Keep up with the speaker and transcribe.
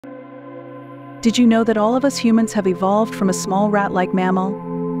Did you know that all of us humans have evolved from a small rat-like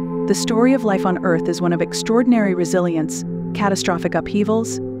mammal? The story of life on Earth is one of extraordinary resilience, catastrophic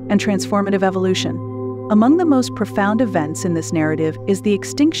upheavals, and transformative evolution. Among the most profound events in this narrative is the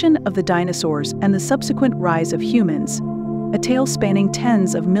extinction of the dinosaurs and the subsequent rise of humans, a tale spanning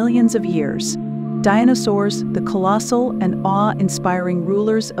tens of millions of years. Dinosaurs, the colossal and awe-inspiring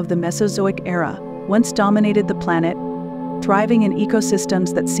rulers of the Mesozoic era, once dominated the planet, thriving in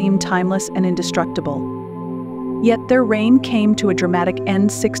ecosystems that seemed timeless and indestructible. Yet their reign came to a dramatic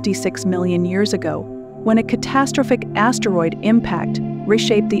end 66 million years ago, when a catastrophic asteroid impact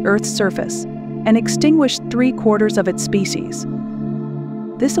reshaped the Earth's surface and extinguished 3/4 of its species.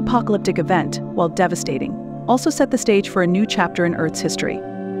 This apocalyptic event, while devastating, also set the stage for a new chapter in Earth's history.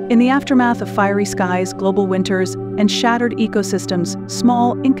 In the aftermath of fiery skies, global winters, and shattered ecosystems,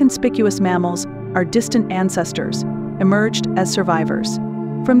 small, inconspicuous mammals, our distant ancestors, emerged as survivors.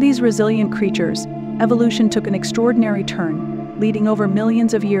 From these resilient creatures, evolution took an extraordinary turn, leading over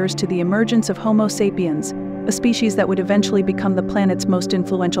millions of years to the emergence of Homo sapiens, a species that would eventually become the planet's most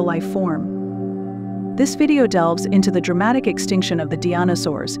influential life form. This video delves into the dramatic extinction of the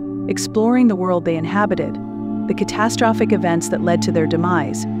dinosaurs, exploring the world they inhabited, the catastrophic events that led to their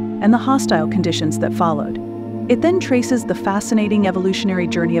demise, and the hostile conditions that followed. It then traces the fascinating evolutionary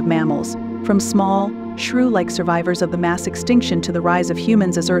journey of mammals, from small, shrew-like survivors of the mass extinction to the rise of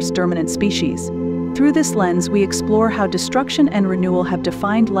humans as Earth's dominant species. Through this lens, we explore how destruction and renewal have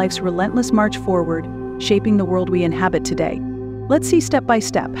defined life's relentless march forward, shaping the world we inhabit today. Let's see step by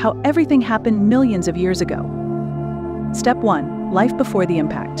step how everything happened millions of years ago. Step 1. Life before the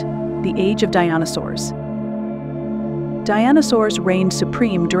impact. The age of dinosaurs. Dinosaurs reigned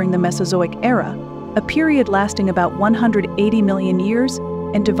supreme during the Mesozoic era, a period lasting about 180 million years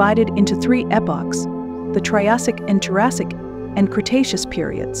and divided into 3 epochs: the Triassic and Jurassic and Cretaceous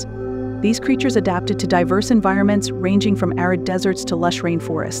periods. These creatures adapted to diverse environments ranging from arid deserts to lush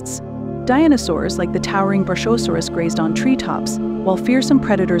rainforests. Dinosaurs like the towering Brachiosaurus grazed on treetops, while fearsome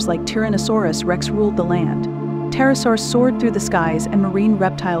predators like Tyrannosaurus rex ruled the land. Pterosaurs soared through the skies, and marine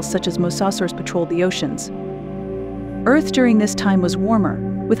reptiles such as mosasaurs patrolled the oceans. Earth during this time was warmer,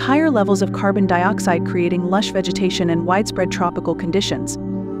 with higher levels of carbon dioxide creating lush vegetation and widespread tropical conditions.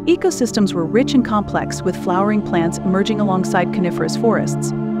 Ecosystems were rich and complex, with flowering plants emerging alongside coniferous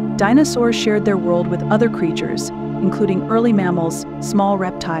forests. Dinosaurs shared their world with other creatures, including early mammals, small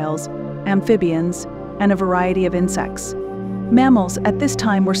reptiles, amphibians, and a variety of insects. Mammals at this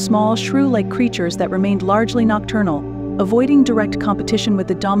time were small, shrew-like creatures that remained largely nocturnal, avoiding direct competition with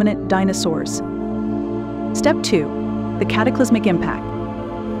the dominant dinosaurs. Step 2. The cataclysmic impact.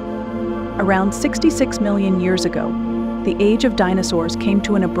 Around 66 million years ago, the age of dinosaurs came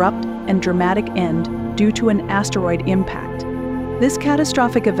to an abrupt and dramatic end due to an asteroid impact. This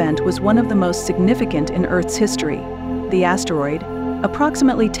catastrophic event was one of the most significant in Earth's history. The asteroid,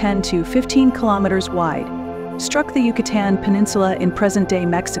 approximately 10 to 15 kilometers wide, struck the Yucatan Peninsula in present-day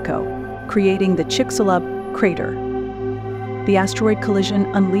Mexico, creating the Chicxulub crater. The asteroid collision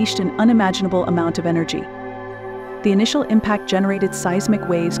unleashed an unimaginable amount of energy. The initial impact generated seismic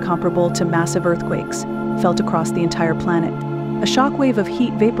waves comparable to massive earthquakes, felt across the entire planet. A shockwave of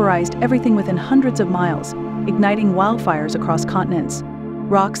heat vaporized everything within hundreds of miles, igniting wildfires across continents.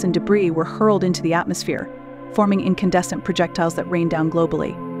 Rocks and debris were hurled into the atmosphere, forming incandescent projectiles that rained down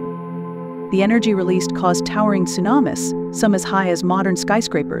globally. The energy released caused towering tsunamis, some as high as modern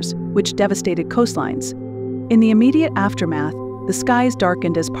skyscrapers, which devastated coastlines. In the immediate aftermath, the skies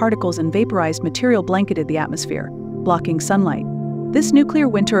darkened as particles and vaporized material blanketed the atmosphere, blocking sunlight. This nuclear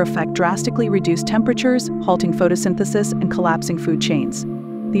winter effect drastically reduced temperatures, halting photosynthesis and collapsing food chains.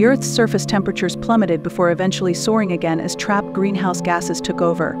 The Earth's surface temperatures plummeted before eventually soaring again as trapped greenhouse gases took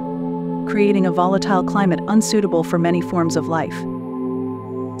over, creating a volatile climate unsuitable for many forms of life.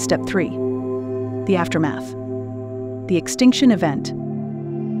 Step 3. The aftermath. The extinction event.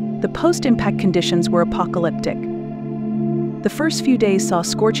 The post-impact conditions were apocalyptic. The first few days saw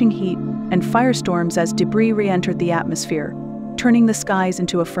scorching heat and firestorms as debris re-entered the atmosphere, turning the skies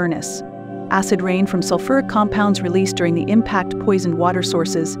into a furnace. Acid rain from sulfuric compounds released during the impact poisoned water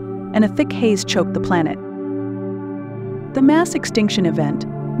sources, and a thick haze choked the planet. The mass extinction event,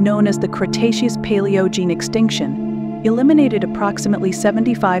 known as the Cretaceous-Paleogene extinction, eliminated approximately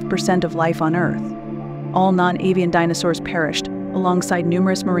 75% of life on Earth. All non-avian dinosaurs perished, alongside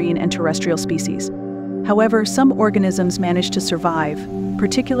numerous marine and terrestrial species. However, some organisms managed to survive,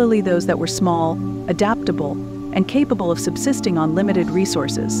 particularly those that were small, adaptable, and capable of subsisting on limited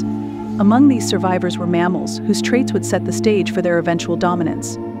resources. Among these survivors were mammals, whose traits would set the stage for their eventual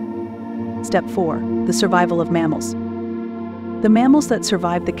dominance. Step 4. The survival of mammals. The mammals that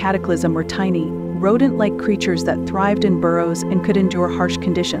survived the cataclysm were tiny, rodent-like creatures that thrived in burrows and could endure harsh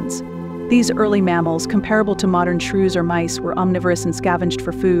conditions. These early mammals, comparable to modern shrews or mice, were omnivorous and scavenged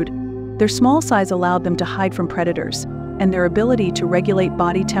for food. Their small size allowed them to hide from predators, and their ability to regulate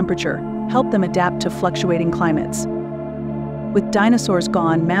body temperature helped them adapt to fluctuating climates. With dinosaurs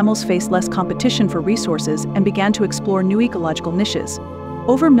gone, mammals faced less competition for resources and began to explore new ecological niches.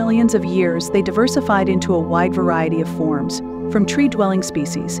 Over millions of years, they diversified into a wide variety of forms, from tree-dwelling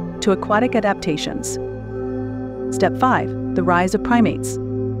species to aquatic adaptations. Step 5. The rise of primates.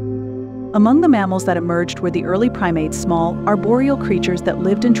 Among the mammals that emerged were the early primates, small, arboreal creatures that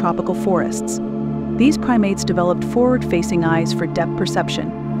lived in tropical forests. These primates developed forward-facing eyes for depth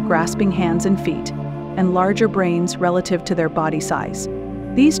perception, grasping hands and feet, and larger brains relative to their body size.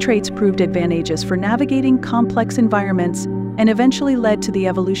 These traits proved advantageous for navigating complex environments and eventually led to the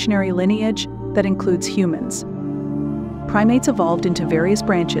evolutionary lineage that includes humans. Primates evolved into various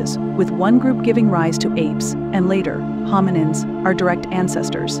branches, with one group giving rise to apes, and later, hominins, our direct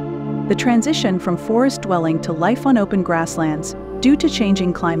ancestors. The transition from forest dwelling to life on open grasslands, due to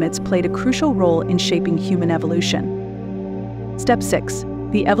changing climates, played a crucial role in shaping human evolution. Step 6.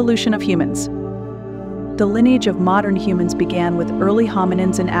 The evolution of humans. The lineage of modern humans began with early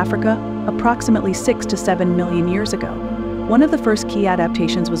hominins in Africa, approximately 6 to 7 million years ago. One of the first key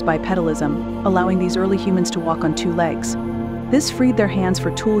adaptations was bipedalism, allowing these early humans to walk on two legs. This freed their hands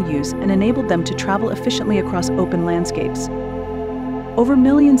for tool use and enabled them to travel efficiently across open landscapes. Over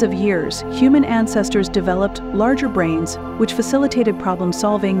millions of years, human ancestors developed larger brains, which facilitated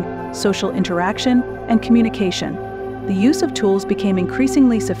problem-solving, social interaction, and communication. The use of tools became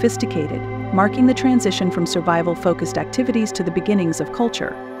increasingly sophisticated, marking the transition from survival-focused activities to the beginnings of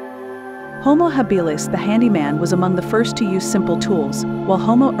culture. Homo habilis, the handyman, was among the first to use simple tools, while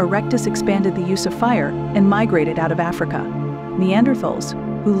Homo erectus expanded the use of fire and migrated out of Africa. Neanderthals,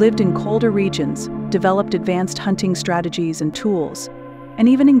 who lived in colder regions, developed advanced hunting strategies and tools, and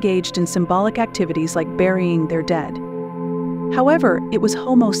even engaged in symbolic activities like burying their dead. However, it was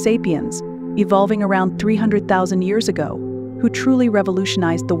Homo sapiens, evolving around 300,000 years ago, who truly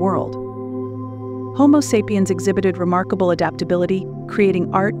revolutionized the world. Homo sapiens exhibited remarkable adaptability,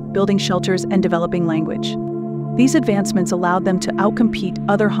 creating art, building shelters, and developing language. These advancements allowed them to outcompete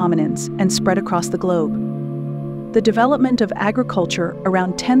other hominins and spread across the globe. The development of agriculture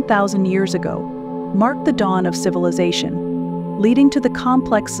around 10,000 years ago marked the dawn of civilization, leading to the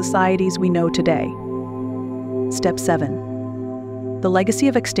complex societies we know today. Step 7. The legacy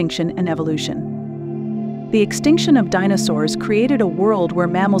of extinction and evolution. The extinction of dinosaurs created a world where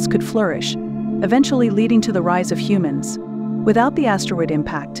mammals could flourish, eventually leading to the rise of humans. Without the asteroid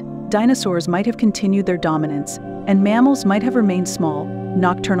impact, dinosaurs might have continued their dominance, and mammals might have remained small,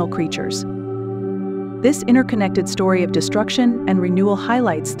 nocturnal creatures. This interconnected story of destruction and renewal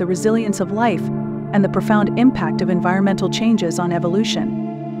highlights the resilience of life and the profound impact of environmental changes on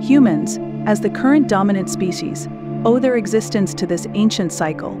evolution. Humans, as the current dominant species, owe their existence to this ancient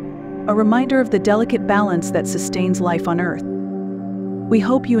cycle, a reminder of the delicate balance that sustains life on Earth. We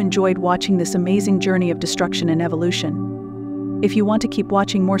hope you enjoyed watching this amazing journey of destruction and evolution. If you want to keep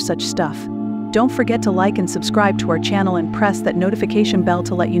watching more such stuff, don't forget to like and subscribe to our channel and press that notification bell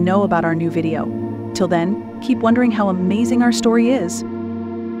to let you know about our new video. Till then, keep wondering how amazing our story is.